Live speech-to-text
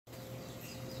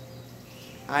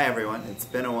Hi everyone, it's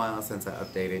been a while since I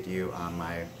updated you on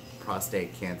my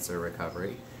prostate cancer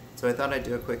recovery. So I thought I'd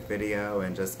do a quick video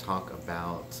and just talk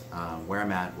about where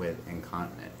I'm at with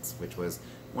incontinence, which was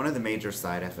one of the major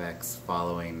side effects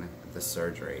following the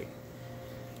surgery.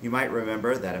 You might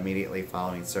remember that immediately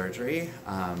following surgery,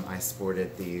 I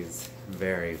sported these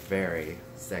very, very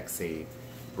sexy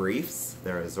briefs.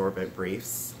 They're absorbent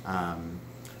briefs. I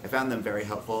found them very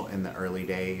helpful in the early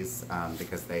days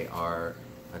because they are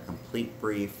a complete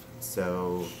brief,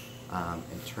 so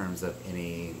in terms of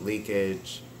any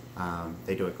leakage,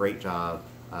 they do a great job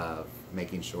of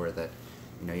making sure that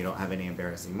you don't have any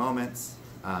embarrassing moments.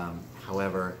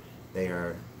 However, they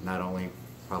are not only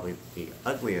probably the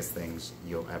ugliest things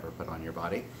you'll ever put on your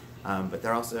body, but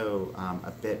they're also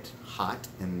a bit hot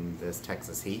in this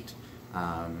Texas heat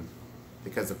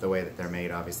because of the way that they're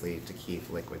made, obviously, to keep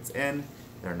liquids in.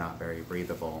 They're not very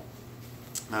breathable.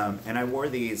 And I wore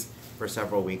these for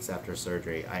several weeks after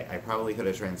surgery. I probably could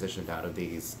have transitioned out of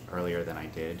these earlier than I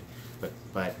did,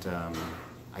 but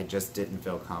I just didn't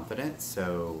feel confident,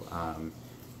 so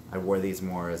I wore these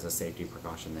more as a safety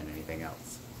precaution than anything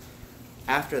else.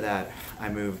 After that, I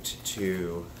moved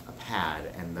to a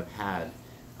pad, and the pad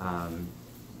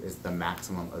is the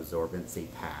maximum absorbency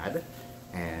pad,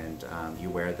 and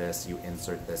you wear this, you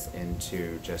insert this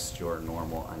into just your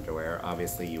normal underwear.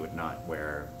 Obviously you would not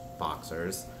wear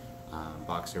boxers,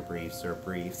 boxer briefs or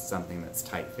briefs, something that's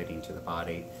tight-fitting to the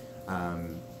body.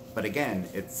 But again,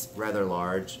 it's rather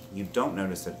large. You don't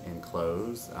notice it in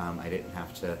clothes. I didn't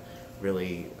have to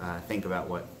really think about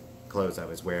what clothes I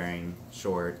was wearing,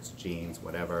 shorts, jeans,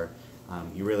 whatever.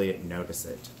 You really didn't notice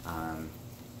it,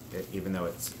 even though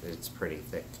it's pretty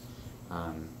thick.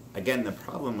 Again, the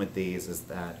problem with these is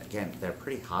that, again, they're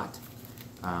pretty hot,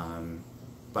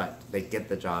 but they get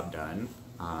the job done.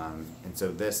 And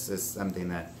so this is something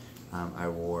that I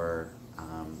wore,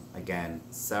 again,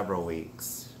 several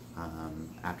weeks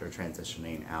after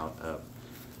transitioning out of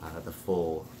the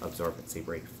full absorbency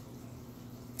brief.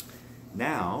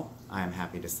 Now, I'm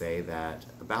happy to say that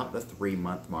about the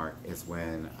 3-month mark is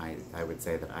when I would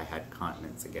say that I had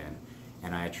continence again.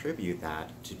 And I attribute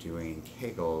that to doing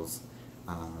Kegels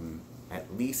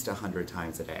at least 100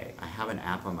 times a day. I have an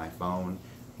app on my phone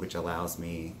which allows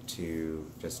me to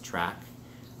just track,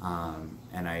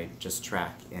 and I just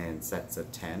track in sets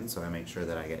of 10, so I make sure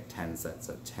that I get 10 sets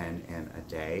of 10 in a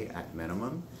day at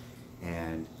minimum.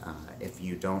 And if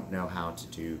you don't know how to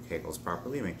do Kegels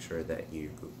properly, make sure that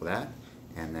you Google that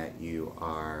and that you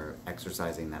are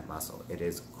exercising that muscle. It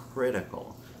is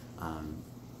critical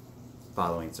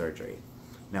following surgery.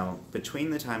 Now, between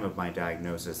the time of my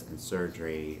diagnosis and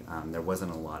surgery, there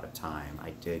wasn't a lot of time.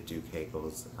 I did do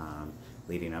Kegels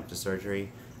leading up to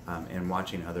surgery. And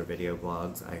watching other video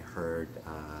blogs, I heard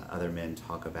other men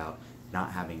talk about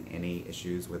not having any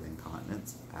issues with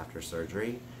incontinence after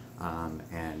surgery,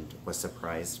 and was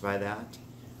surprised by that,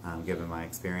 given my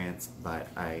experience. But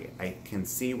I can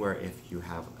see where if you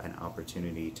have an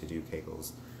opportunity to do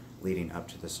Kegels leading up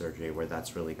to the surgery, where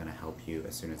that's really going to help you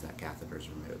as soon as that catheter is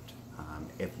removed.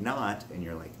 If not, and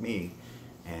you're like me,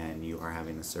 and you are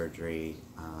having the surgery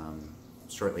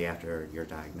shortly after your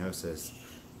diagnosis,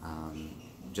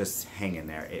 just hang in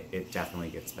there. It definitely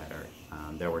gets better.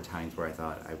 There were times where I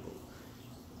thought, I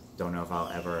don't know if I'll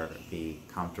ever be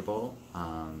comfortable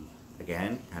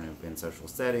again, kind of in social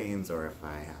settings, or if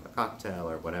I have a cocktail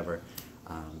or whatever,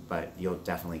 but you'll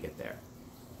definitely get there.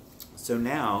 So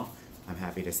now, I'm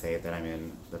happy to say that I'm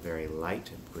in the very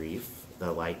light brief,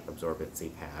 the light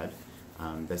absorbency pad.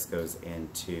 This goes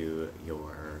into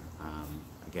your,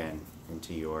 again,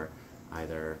 into your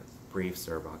either briefs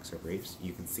or boxer briefs.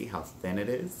 You can see how thin it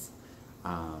is.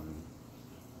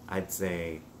 I'd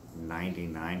say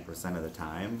 99% of the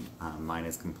time, mine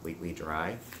is completely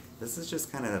dry. This is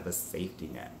just kind of a safety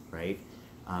net, right?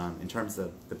 In terms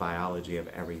of the biology of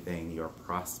everything, your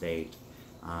prostate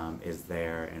is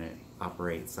there, and it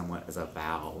operates somewhat as a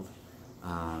valve,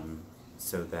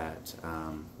 so that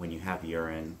when you have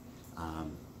urine,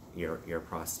 your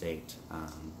prostate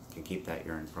can keep that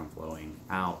urine from flowing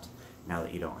out. Now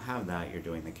that you don't have that, you're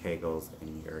doing the Kegels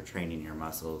and you're training your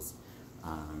muscles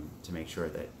to make sure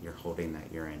that you're holding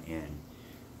that urine in.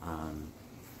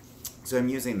 So I'm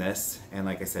using this, and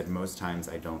like I said, most times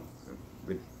I don't,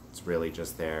 it's really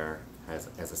just there as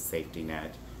a safety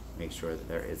net, make sure that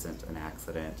there isn't an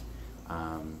accident.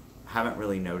 Haven't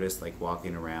really noticed, like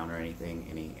walking around or anything,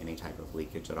 any type of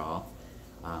leakage at all.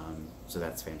 So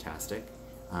that's fantastic.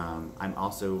 I'm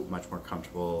also much more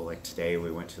comfortable, like today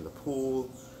we went to the pool,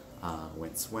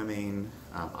 went swimming.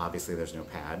 Obviously there's no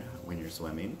pad when you're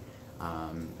swimming,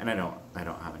 and I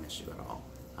don't have an issue at all.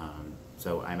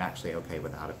 So I'm actually okay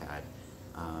without a pad.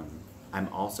 I'm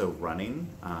also running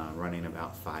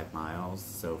about 5 miles,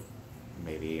 so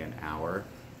maybe an hour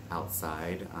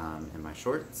outside in my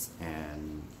shorts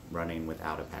and running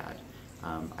without a pad.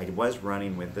 I was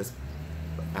running with this,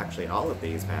 actually all of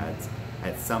these pads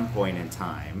at some point in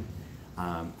time.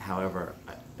 However,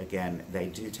 again, they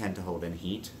do tend to hold in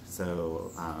heat,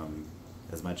 so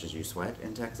as much as you sweat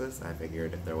in Texas, I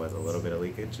figured if there was a little bit of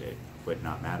leakage, it would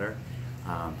not matter.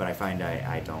 But I find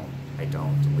I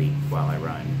don't leak while I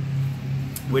run,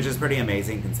 which is pretty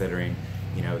amazing considering,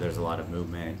 you know, there's a lot of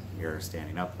movement, you're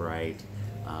standing upright.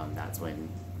 That's when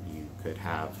you could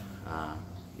have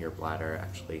your bladder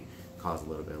actually cause a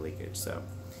little bit of leakage. So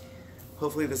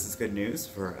hopefully this is good news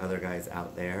for other guys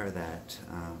out there that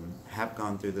have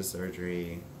gone through the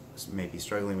surgery, maybe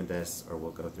struggling with this, or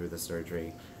will go through the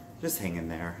surgery. Just hang in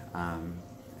there.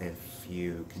 If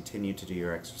you continue to do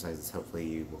your exercises, hopefully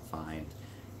you will find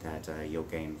that you'll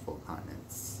gain full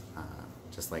continence,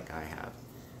 just like I have.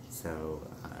 So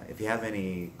if you have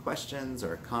any questions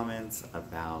or comments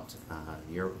about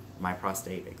my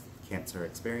prostate cancer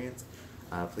experience,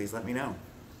 please let me know.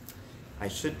 I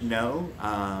should know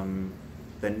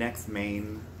the next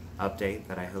main update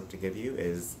that I hope to give you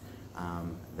is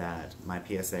that my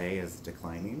PSA is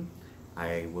declining.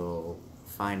 I will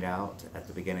find out at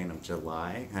the beginning of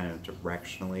July, kind of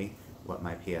directionally, what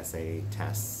my PSA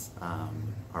tests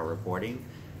are reporting.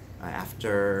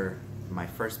 After my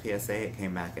first PSA, it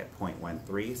came back at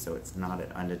 0.13, so it's not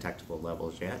at undetectable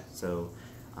levels yet. So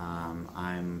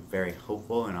I'm very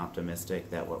hopeful and optimistic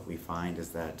that what we find is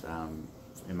that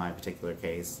in my particular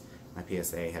case, my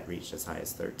PSA had reached as high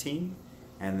as 13,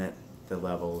 and that the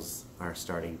levels are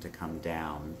starting to come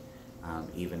down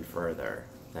even further,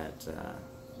 that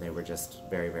they were just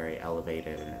very, very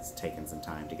elevated, and it's taken some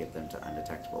time to get them to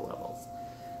undetectable levels.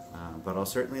 But I'll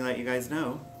certainly let you guys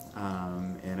know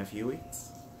in a few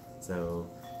weeks. So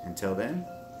until then,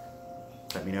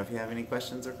 let me know if you have any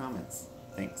questions or comments.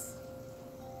 Thanks.